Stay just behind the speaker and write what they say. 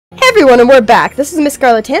everyone, and we're back. This is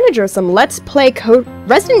MissScarletTanager, some Let's Play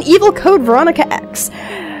Resident Evil Code Veronica X.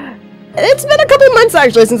 It's been a couple months,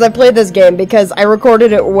 actually, since I played this game, because I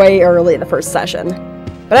recorded it way early the first session.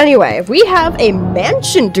 But anyway, we have a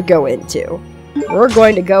mansion to go into. We're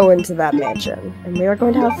going to go into that mansion, and we are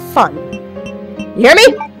going to have fun. You hear me?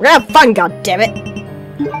 We're gonna have fun, goddammit!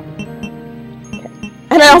 Okay.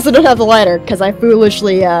 And I also don't have the lighter, because I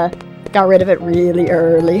foolishly, got rid of it really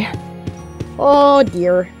early. Oh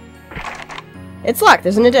dear. It's locked.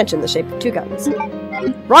 There's an indentation in the shape of two guns.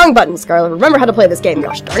 Wrong button, Scarlet. Remember how to play this game,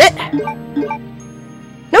 gosh darn it!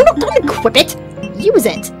 No, don't equip it! Use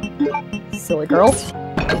it! Silly girl.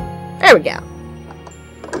 There we go.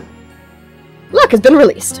 Lock has been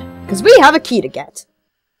released, because we have a key to get.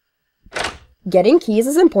 Getting keys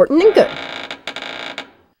is important and good.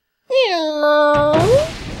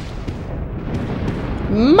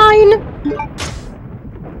 Mine!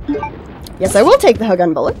 Yes, I will take the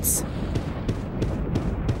gun bullets.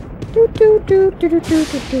 Is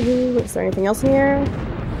there anything else in here?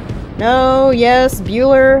 No, yes,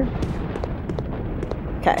 Bueller.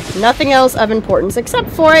 Okay, nothing else of importance except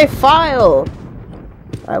for a file.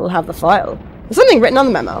 I will have the file. There's something written on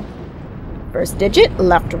the memo. First digit,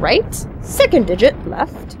 left, right. Second digit,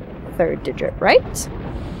 left. Third digit, right.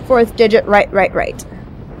 Fourth digit, right.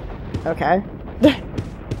 Okay.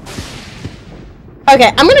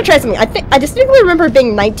 Okay, I'm gonna try something. I distinctly remember it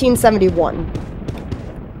being 1971.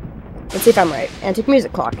 Let's see if I'm right. Antique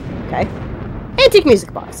music clock. Okay. Antique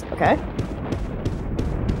music box. Okay.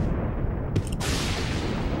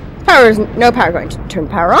 No power going to turn the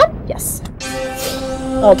power on? Yes.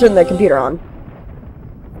 I'll turn the computer on.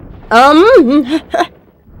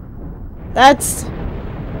 That's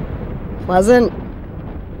pleasant.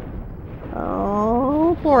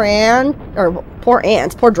 Oh, poor ant. Or poor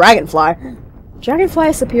ants. Poor dragonfly. Dragonfly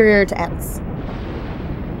is superior to ants.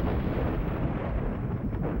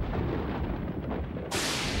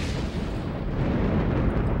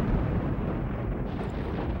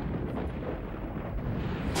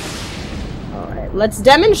 Alright, let's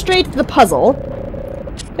demonstrate the puzzle.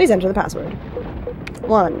 Please enter the password.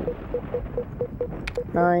 1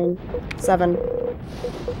 9 7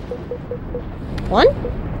 1?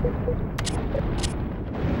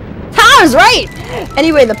 I was right!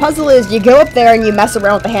 Anyway, the puzzle is you go up there and you mess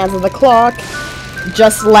around with the hands of the clock,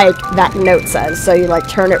 just like that note says. So you like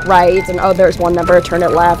turn it right, and oh, there's one number, turn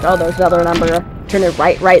it left, oh, there's another number, turn it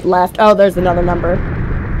right, left, oh, there's another number.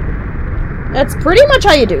 That's pretty much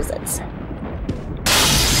how you do it.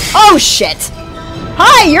 Oh, shit!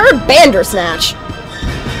 Hi, you're a Bandersnatch!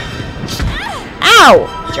 Ow,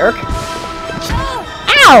 jerk.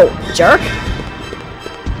 Ow, jerk!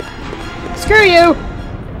 Screw you!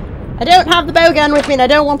 I don't have the bow gun with me and I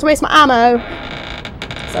don't want to waste my ammo.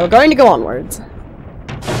 So we're going to go onwards.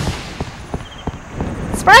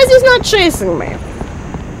 Surprised he's not chasing me.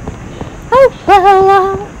 Oh,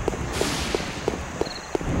 well.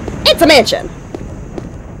 It's a mansion.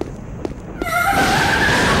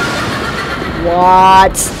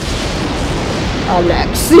 What?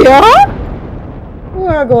 Alexia?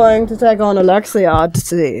 We're going to take on Alexia, it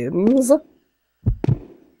seems.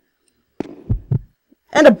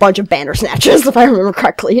 And a bunch of Bandersnatches, if I remember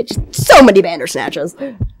correctly. Just so many Bandersnatches.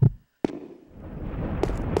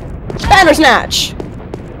 Bandersnatch!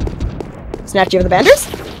 Snatch you of the Banders?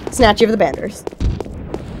 Snatch you of the Banders.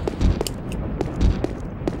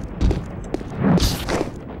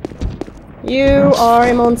 You are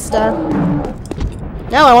a monster.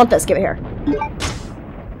 No, I want this. Give it here.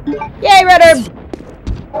 Yay, Red Herb!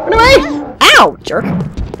 Run away! Ow, jerk!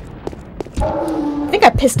 I think I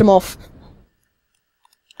pissed him off.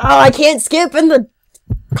 Oh, I can't skip in the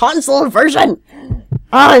console version!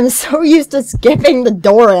 Oh, I'm so used to skipping the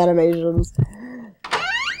door animations.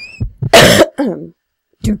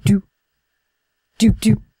 Doop.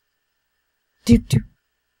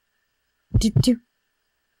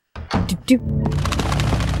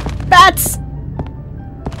 Bats!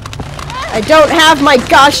 I don't have my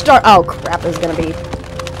gosh darn— oh crap, this is gonna be—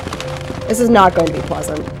 this is not going to be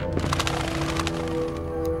pleasant.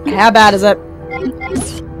 How bad is it?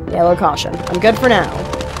 Yellow caution. I'm good for now.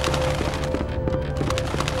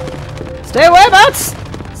 Stay away, bats!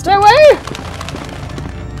 Stay away!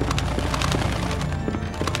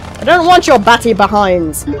 I don't want your batty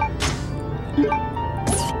behinds.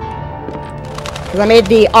 Because I made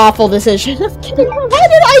the awful decision of getting— why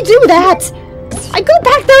did I do that? I go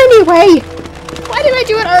back there anyway! Why did I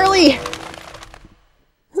do it early?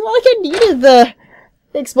 It's not like I needed the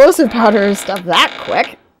explosive powder and stuff that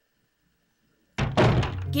quick.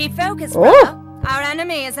 Keep focused, brother. Our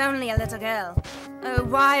enemy is only a little girl. Oh,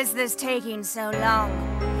 why is this taking so long?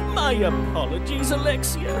 My apologies,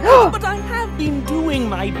 Alexia, but I have been doing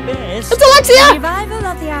my best. It's Alexia! The revival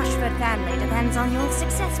of the Ashford family depends on your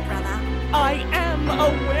success, brother. I am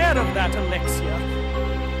aware of that, Alexia.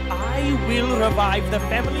 I will revive the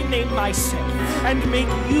family name myself and make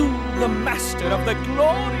you the master of the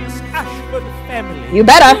glorious Ashford family. You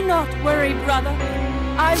better. Do not worry, brother.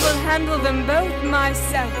 I will handle them both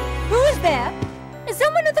myself. Who is there? Is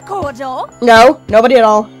someone at the corridor? No, nobody at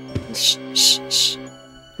all. Shh, shh, shh.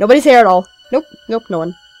 Nobody's here at all. Nope, nope, no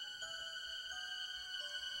one.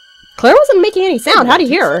 Claire wasn't making any sound. How do you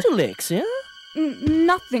hear her? Alexia?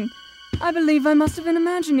 Nothing. I believe I must have been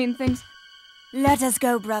imagining things. Let us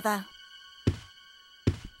go, brother.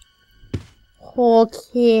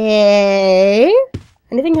 Okay.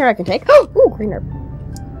 Anything here I can take? Oh, ooh, green herb.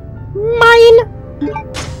 Mine.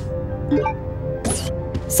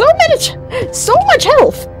 So much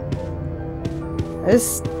health.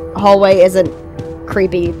 This hallway isn't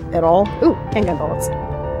creepy at all. Ooh, handgun bullets.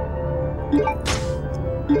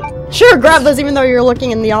 Sure, grab those even though you're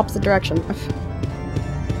looking in the opposite direction. Is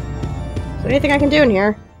there anything I can do in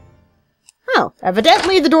here? Oh,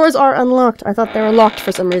 evidently the doors are unlocked. I thought they were locked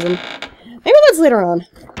for some reason. Maybe that's later on.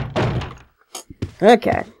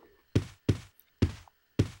 Okay.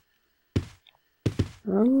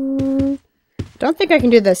 Don't think I can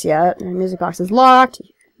do this yet. The music box is locked.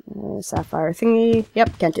 Sapphire thingy.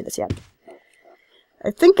 Yep, can't do this yet. I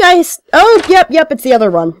think oh, yep, it's the other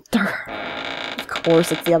one. Of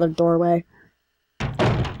course, it's the other doorway.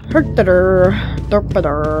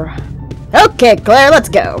 Okay, Claire, let's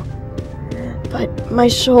go. But my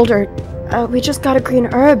shoulder... we just got a green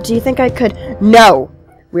herb. Do you think I could... No!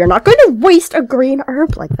 We are not going to waste a green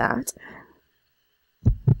herb like that.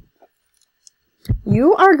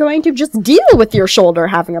 You are going to just deal with your shoulder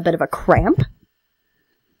having a bit of a cramp.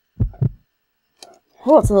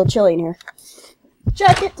 Oh, it's a little chilly in here.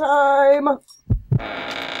 Jacket time! A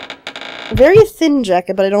very thin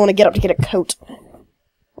jacket, but I don't want to get up to get a coat.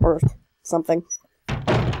 Or something.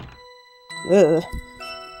 Ugh.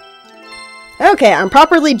 Okay, I'm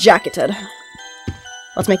properly jacketed.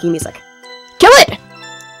 What's making music? Kill it!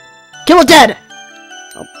 Kill it dead!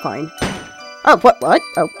 Oh, fine. Oh, what?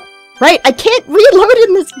 Oh. Right, I can't reload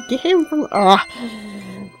in this game from... blah,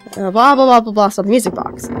 blah, blah, blah, blah, so music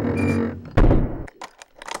box.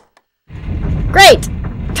 Great!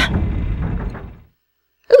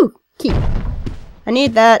 Ooh, key. I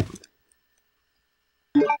need that.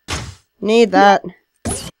 Need that.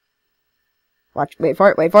 Watch, wait for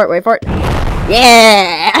it, wait for it, wait for it.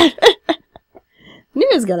 Yeah! Knew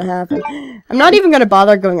it was gonna happen. I'm not even gonna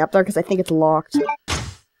bother going up there because I think it's locked.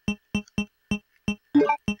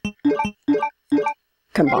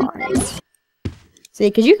 Combine. See,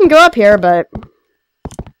 because you can go up here, but...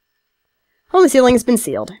 Holy ceiling has been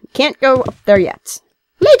sealed. Can't go up there yet.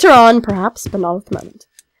 Later on, perhaps, but not at the moment.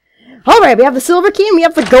 Alright, we have the silver key and we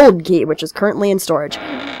have the gold key, which is currently in storage.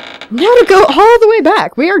 Now to go all the way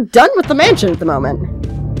back. We are done with the mansion at the moment.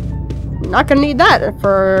 Not gonna need that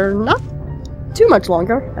for not too much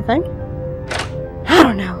longer, I think. I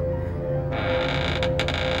don't know.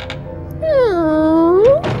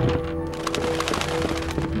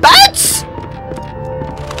 Bats!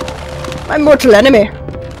 My mortal enemy.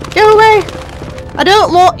 Go away! I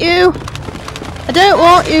don't want you! I don't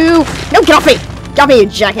want you! No, get off me! Get off me, you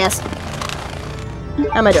jackass!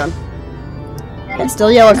 How am I doing? Okay,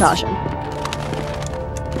 still yellow caution.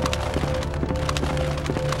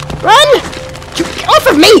 Run! Get off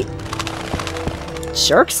of me!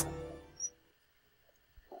 Sharks?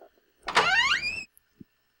 Well,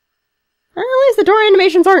 at least the door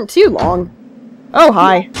animations aren't too long. Oh,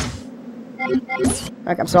 hi. Okay,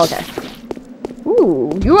 I'm still okay.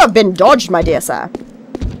 Ooh, you have been dodged, my dear sir.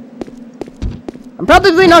 I'm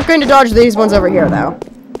probably not going to dodge these ones over here, though.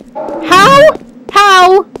 How?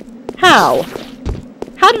 How? How?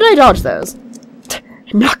 How did I dodge those?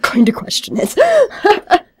 I'm not going to question it.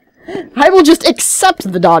 I will just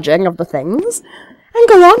accept the dodging of the things and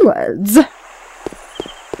go onwards.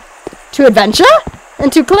 To adventure?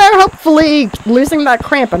 And to Claire hopefully losing that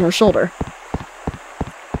cramp in her shoulder.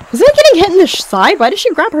 Was it getting hit in the side? Why did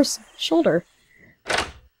she grab her shoulder?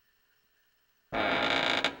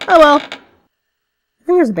 Oh well. I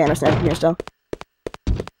think there's a banner snatch in here still.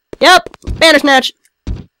 Yep! Banner snatch!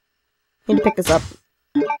 Need to pick this up.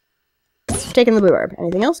 Taking the blue herb.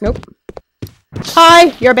 Anything else? Nope.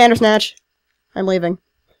 Hi! You're a banner snatch. I'm leaving.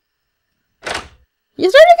 You're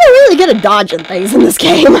starting to really good at dodging things in this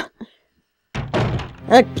game.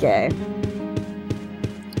 Okay.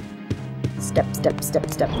 Step, step, step,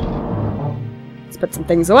 step. Let's put some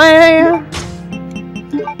things away.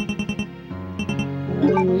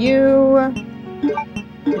 And you.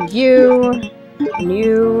 And you. And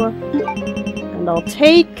you. And I'll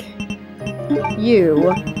take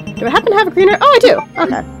you. Do I happen to have a green herb? Oh, I do.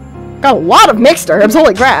 Okay. Got a lot of mixed herbs.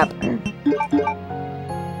 Holy crap.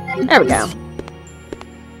 There we go.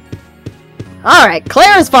 Alright,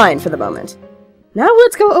 Claire is fine for the moment. Now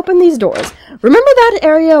let's go open these doors. Remember that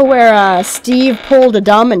area where Steve pulled a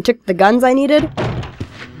dumb and took the guns I needed?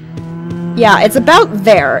 Yeah, it's about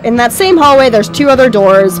there. In that same hallway, there's 2 other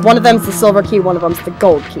doors. One of them's the silver key, one of them's the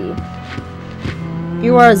gold key.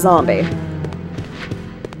 You are a zombie.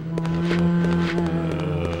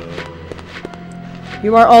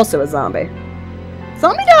 You are also a zombie.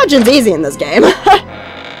 Zombie dodging's easy in this game.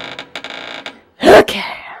 Okay.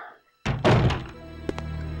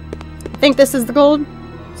 I think this is the gold?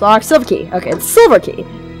 Lock, silver key. Okay, it's silver key.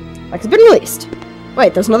 Like, it's been released.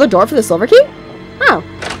 Wait, there's another door for the silver key? Oh.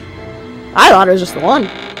 I thought it was just the one.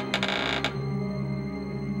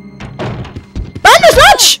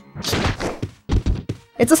 Bandersnatch!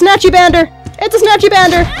 It's a snatchy bander! It's a snatchy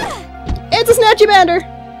bander! It's a snatchy bander!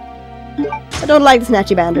 I don't like the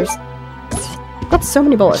snatchy banders. Got so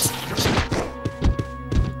many bullets.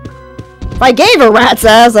 If I gave her rat's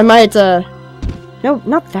ass, I might, No,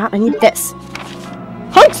 not that. I need this.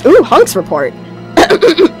 Hunks! Ooh, Hunks report.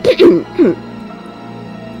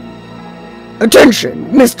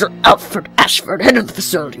 Attention, Mr. Alfred Ashford, head of the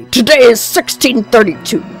facility. Today is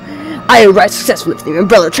 1632. I arrived successfully to the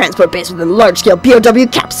Umbrella transport base with a large-scale POW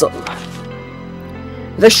capsule.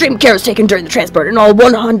 The extreme care was taken during the transport, and all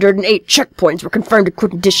 108 checkpoints were confirmed in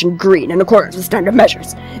condition green in accordance with standard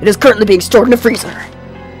measures. It is currently being stored in a freezer.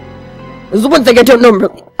 There's one thing I don't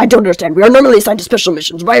understand. We are normally assigned to special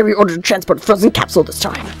missions. Why are we ordered to transport a frozen capsule this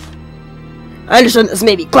time? I understand this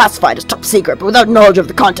may be classified as top secret, but without knowledge of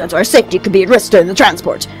the contents, our safety could be at risk during the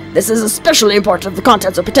transport. This is especially important if the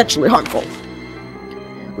contents are potentially harmful.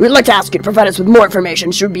 We would like to ask you to provide us with more information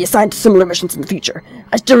should we be assigned to similar missions in the future.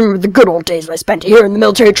 I still remember the good old days I spent here in the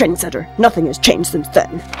military training center. Nothing has changed since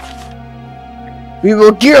then. We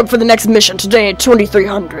will gear up for the next mission today at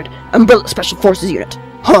 2300. Umbrella Special Forces Unit.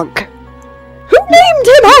 Hunk. Who named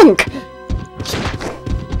him Hunk?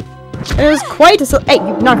 It was quite a... Hey,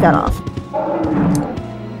 you knock that off.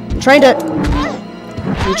 I'm trying to...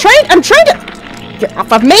 Get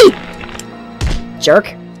off of me!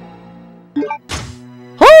 Jerk.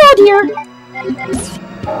 Oh dear! Give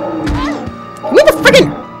me the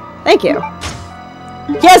friggin'... Thank you.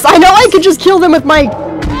 Yes, I know I could just kill them with my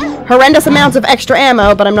horrendous amounts of extra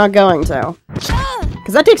ammo, but I'm not going to.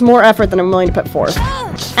 Because that takes more effort than I'm willing to put forth.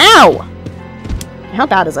 Ow! How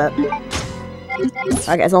bad is it?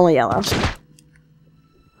 Okay, it's only yellow.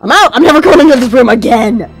 I'm out! I'm never going into this room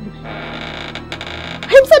again!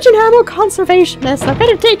 I'm such an ammo conservationist. I could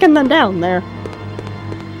have taken them down there.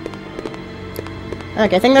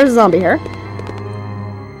 Okay, I think there's a zombie here.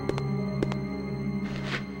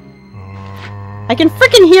 I can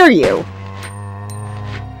frickin' hear you!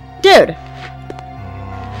 Dude!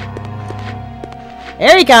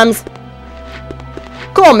 Here he comes!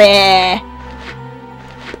 Come here!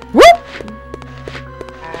 Whoop!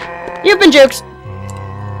 You've been juked!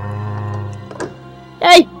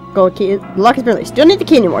 Hey! Gold key. Lock has been released. Don't need the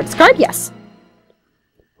key anymore. Discard? Yes.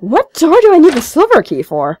 What door do I need the silver key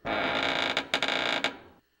for?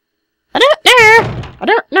 I don't know! I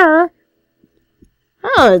don't know!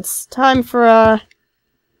 Oh, it's time for a...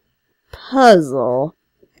 puzzle.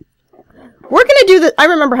 We're gonna do this... I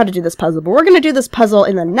remember how to do this puzzle, but we're gonna do this puzzle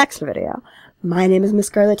in the next video. My name is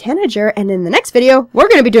MissScarletTanager, and in the next video, we're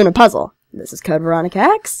gonna be doing a puzzle. This is Code Veronica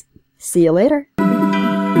X. See you later.